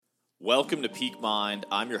Welcome to Peak Mind.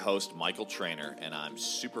 I'm your host, Michael Trainer, and I'm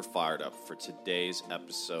super fired up for today's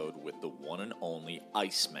episode with the one and only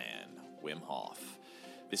Iceman, Wim Hof.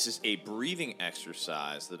 This is a breathing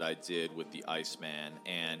exercise that I did with the Iceman,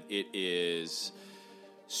 and it is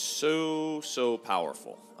so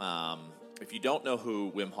powerful. If you don't know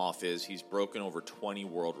who Wim Hof is, he's broken over 20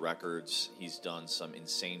 world records. He's done some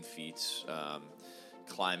insane feats,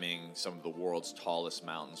 climbing some of the world's tallest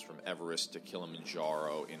mountains from Everest to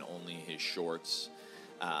Kilimanjaro in only his shorts.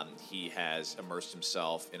 He has immersed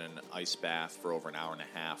himself in an ice bath for over an hour and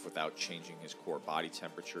a half without changing his core body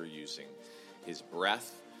temperature using his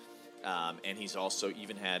breath. And he's also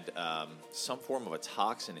even had some form of a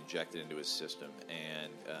toxin injected into his system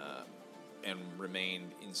and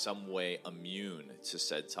remained in some way immune to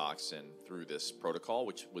said toxin through this protocol,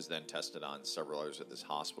 which was then tested on several others at this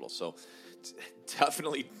hospital. So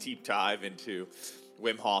definitely deep dive into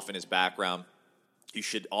Wim Hof and his background. You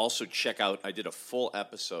should also check out, I did a full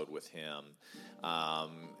episode with him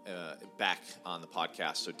back on the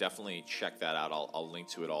podcast, so definitely check that out. I'll link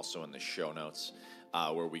to it also in the show notes,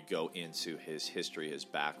 where we go into his history, his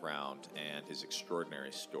background, and his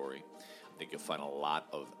extraordinary story. I think you'll find a lot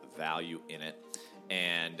of value in it.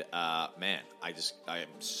 And man, I am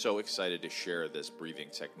so excited to share this breathing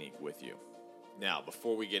technique with you. Now,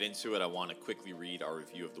 before we get into it, I want to quickly read our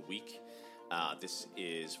review of the week. This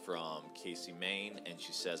is from Casey Main, and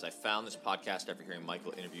she says, I found this podcast after hearing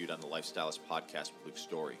Michael interviewed on the Lifestylist podcast with Luke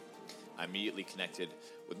Story. I immediately connected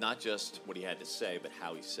with not just what he had to say, but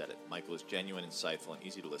how he said it. Michael is genuine, insightful, and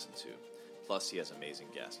easy to listen to. Plus, he has amazing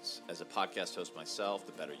guests. As a podcast host myself,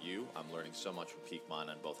 the better you, I'm learning so much from Peak Mind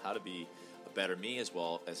on both how to be a better me as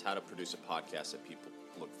well as how to produce a podcast that people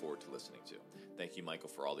look forward to listening to. Thank you, Michael,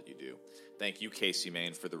 for all that you do. Thank you, Casey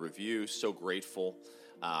Main, for the review. So grateful.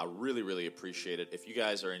 Really appreciate it. If you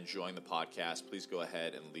guys are enjoying the podcast, please go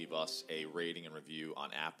ahead and leave us a rating and review on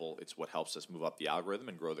Apple. It's what helps us move up the algorithm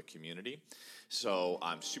and grow the community. So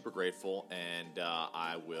I'm super grateful, and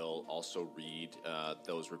I will also read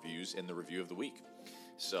those reviews in the review of the week.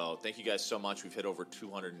 So thank you guys so much. We've hit over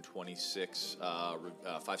 226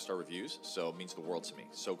 five-star reviews, so it means the world to me.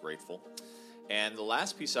 So grateful. And the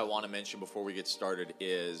last piece I want to mention before we get started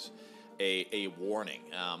is a warning,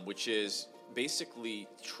 which is basically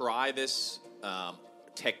try this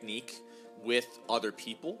technique with other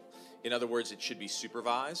people. In other words, it should be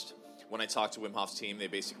supervised. When I talked to Wim Hof's team, they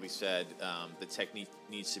basically said the technique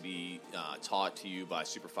needs to be taught to you by a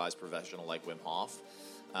supervised professional like Wim Hof.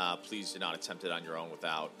 Please do not attempt it on your own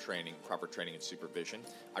without proper training and supervision.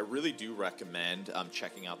 I really do recommend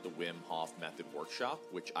checking out the Wim Hof Method Workshop,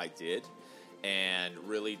 which I did, and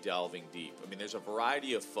really delving deep. I mean, there's a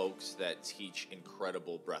variety of folks that teach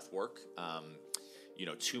incredible breath work.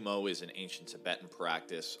 Tumo is an ancient Tibetan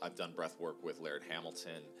practice. I've done breath work with Laird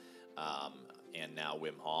Hamilton and now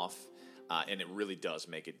Wim Hof. And it really does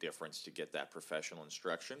make a difference to get that professional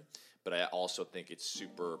instruction. But I also think it's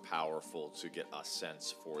super powerful to get a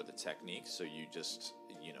sense for the technique. So you just,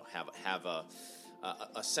 have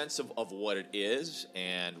a sense of what it is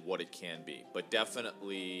and what it can be. But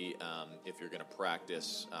definitely, if you're going to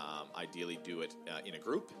practice, ideally do it in a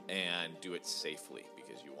group and do it safely,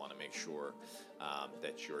 because you want to make sure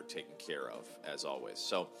that you're taken care of, as always.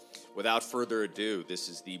 So without further ado, this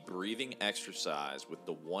is the breathing exercise with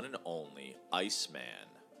the one and only Iceman,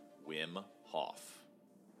 Wim Hof.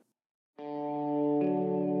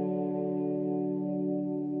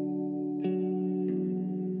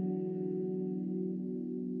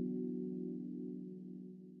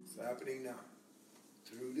 Happening now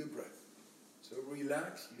through the breath. So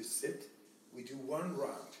relax, you sit. We do one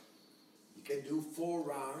round. You can do 4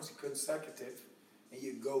 rounds consecutive, and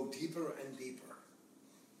you go deeper and deeper.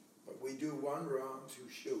 But we do one round to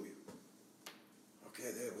show you.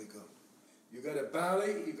 Okay, there we go. You got a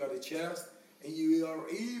belly, you got a chest, and you are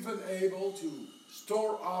even able to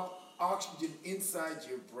store up oxygen inside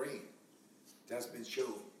your brain. That's been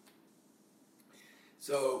shown.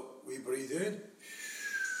 So we breathe in.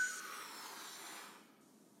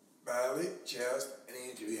 Belly, chest, and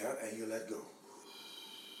into your head, and you let go.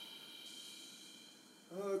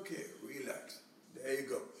 Okay, relax. There you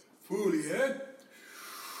go. Fully in,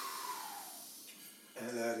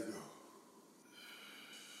 and let it go.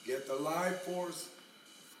 Get the life force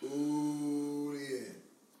fully in.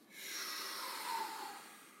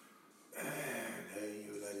 And then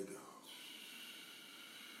you let it go.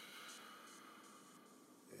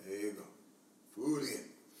 There you go. Fully in.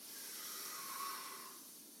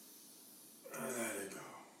 And let it go.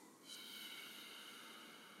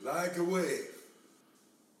 Like a wave.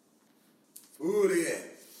 Fully in.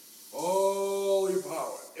 All your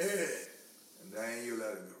power in. And then you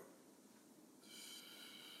let it go.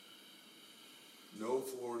 no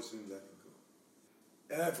force in letting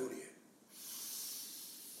go. Fully.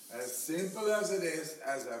 As simple as it is,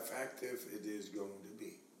 as effective it is going to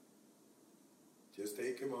be. Just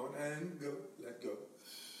take him on and go, let go.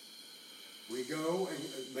 We go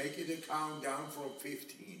and make it a countdown from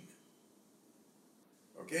 15.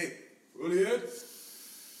 Okay, fully in.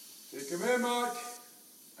 Take him in, Mark,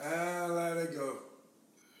 and let it go.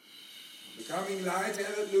 Becoming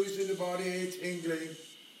lightheaded, loose in the body, tingling.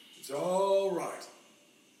 It's all right.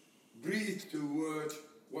 Breathe toward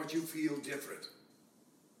what you feel different.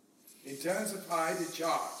 Intensify the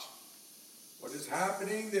charge. What is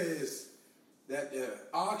happening is that the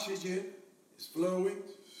oxygen is flowing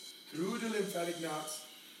through the lymphatic knots,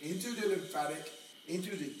 into the lymphatic,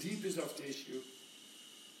 into the deepest of tissue,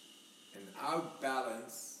 and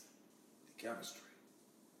outbalance the chemistry.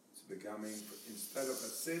 It's becoming, instead of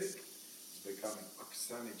acidic, it's becoming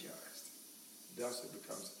oxygenized. Thus it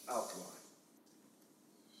becomes alkaline.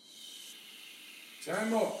 10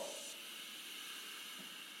 more.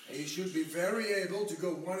 And you should be very able to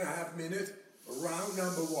go 1.5 minutes around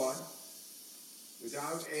number 1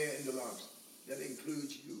 without air in the lungs. That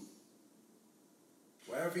includes you.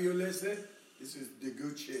 Wherever you listen, this is the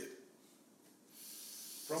good shit.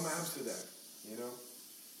 From Amsterdam, you know.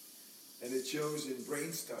 And it shows in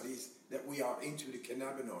brain studies that we are into the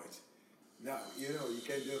cannabinoids. Now, you know, you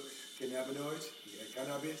can do cannabinoids,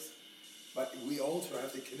 cannabis, but we also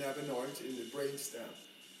have the cannabinoids in the brainstem.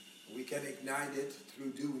 We can ignite it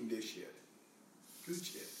through doing this shit. Good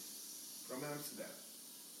shit. From Amsterdam.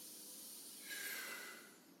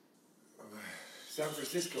 San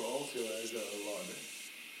Francisco also has a lot.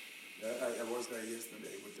 I was there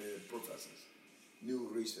yesterday with the professors. New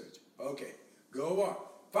research. Okay, go on.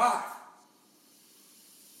 5.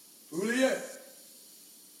 Fully in.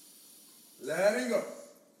 Letting go.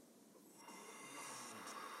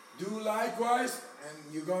 Do likewise,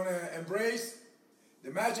 and you're going to embrace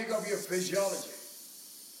the magic of your physiology,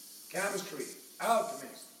 chemistry,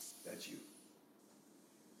 alchemist. That's you.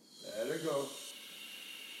 Let it go.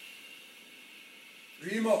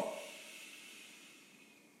 3 more.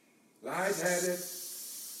 Lightheaded,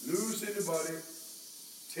 loose in the body,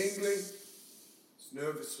 tingling, it's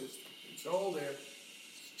nervous system. It's all there.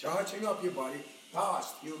 It's charging up your body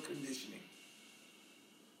past your conditioning.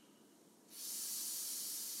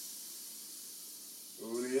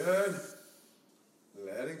 Fully in.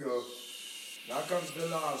 Let it go. Now comes the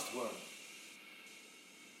last one.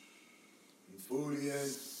 And fully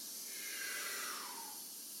in.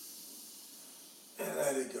 And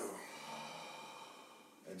let it go.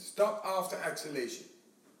 And stop after exhalation.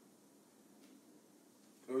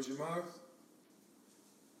 Close your mouth.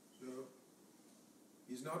 No.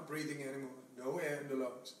 He's not breathing anymore. No air in the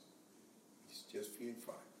lungs. He's just feeling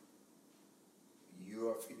fine. You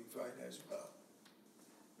are feeling fine as well.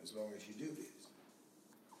 As long as you do this.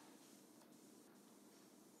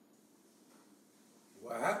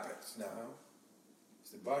 What happens now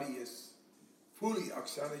is the body is fully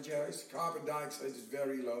oxygenized. Carbon dioxide is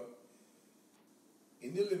very low.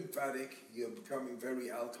 In the lymphatic, you're becoming very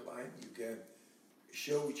alkaline. You can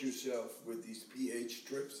show it yourself with these pH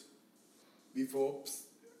strips. Before,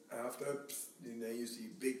 after, and then you see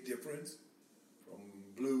big difference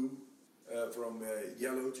from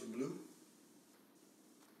yellow to blue.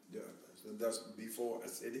 So that's before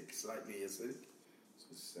acidic, slightly acidic.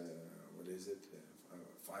 So it's, what is it?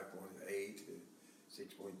 5.8,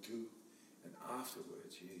 6.2. And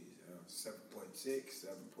afterwards, 7.6,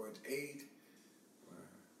 7.8.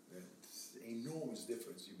 That's enormous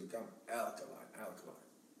difference. You become alkaline.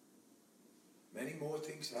 Many more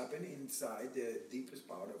things happen inside the deepest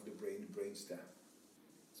part of the brain, the brainstem.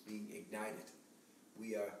 It's being ignited.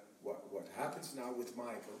 What happens now with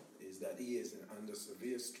Michael is that he is under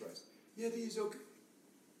severe stress. Yet he is okay.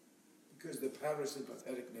 Because the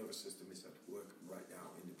parasympathetic nervous system is at work right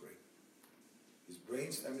now in the brain. His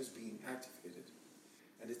brainstem is being activated.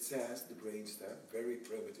 And it says, the brainstem, very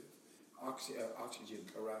primitive, oxygen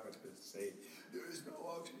parameters say, there is no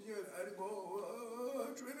oxygen anymore,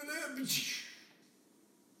 adrenaline.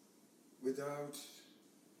 Without,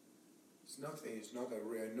 it's nothing, it's not a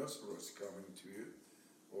rhinoceros coming to you,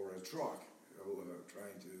 or a truck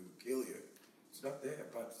trying to kill you. It's not there,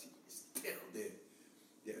 but still the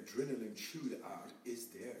adrenaline shoot out is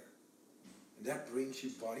there. And that brings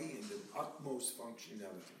your body in the utmost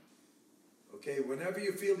functionality. Okay, whenever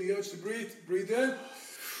you feel the urge to breathe, breathe in.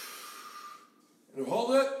 And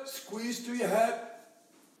hold it, squeeze to your head.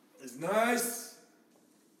 It's nice.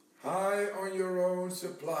 High on your own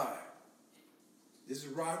supply. This is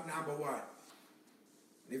route number 1.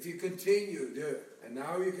 And if you continue, do it. And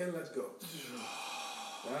now you can let go.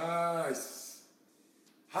 Nice.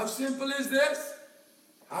 How simple is this?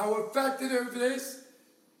 How effective it is?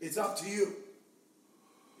 It's up to you.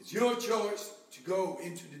 It's your choice to go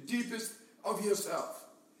into the deepest of yourself.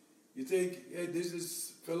 You think, hey, this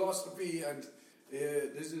is philosophy and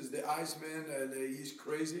this is the Iceman and he's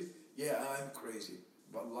crazy. Yeah, I'm crazy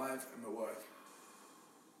about life and my wife.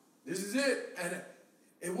 This is it, and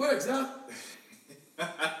it works, huh?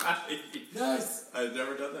 Nice. I've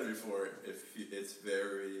never done that before. It's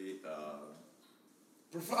very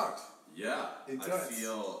profound. Yeah, It I does.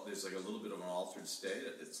 feel there's like a little bit of an altered state.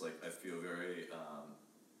 It's like I feel very,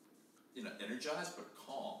 energized but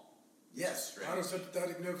calm. Yes, Strange.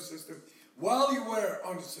 parasympathetic nervous system. While you were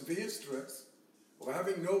under severe stress, or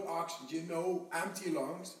having no oxygen, no empty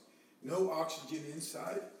lungs, no oxygen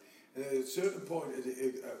inside, and at a certain point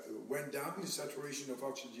it went down, the saturation of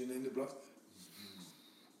oxygen in the blood,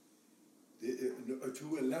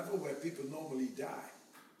 to a level where people normally die.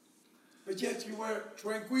 But yet you were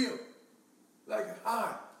tranquil, like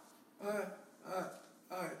high.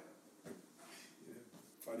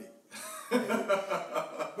 Funny.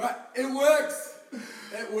 But it works.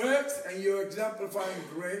 It works, and you're exemplifying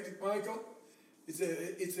great, Michael. It's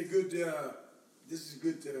a good. This is a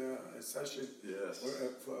good session. Yes.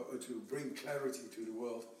 To bring clarity to the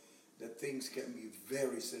world that things can be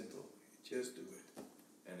very simple. Just do it.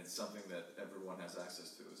 And it's something that everyone has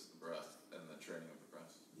access to is the breath and the training of the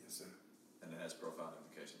breath. Yes, sir. And it has profound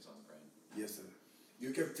implications on the brain. Yes, sir.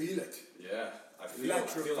 You can feel it. Yeah, I feel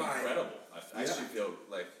Electrifying. incredible. I actually Yeah. feel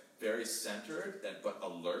like very centered but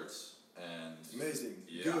alert and Amazing.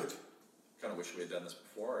 Yeah. Good. Kind of wish we had done this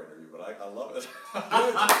before our interview, but I love it.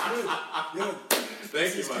 Good.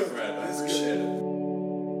 Thank you, is my good. friend. I This is appreciate it.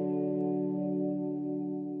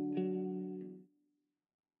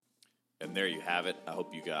 And there you have it. I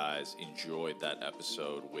hope you guys enjoyed that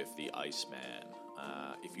episode with the Iceman.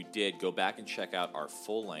 If you did, go back and check out our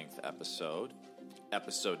full-length episode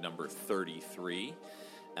number 33,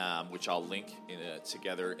 which I'll link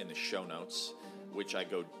together in the show notes, which I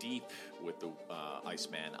go deep with the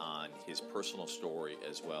Iceman on his personal story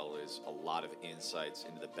as well as a lot of insights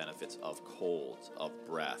into the benefits of cold, of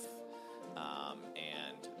breath,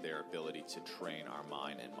 and their ability to train our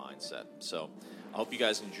mind and mindset. So I hope you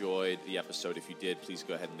guys enjoyed the episode. If you did, please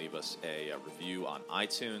go ahead and leave us a review on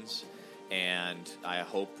iTunes. And I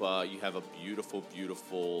hope you have a beautiful,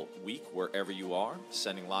 beautiful week wherever you are,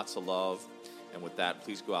 sending lots of love. And with that,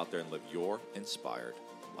 please go out there and live your inspired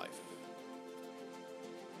life.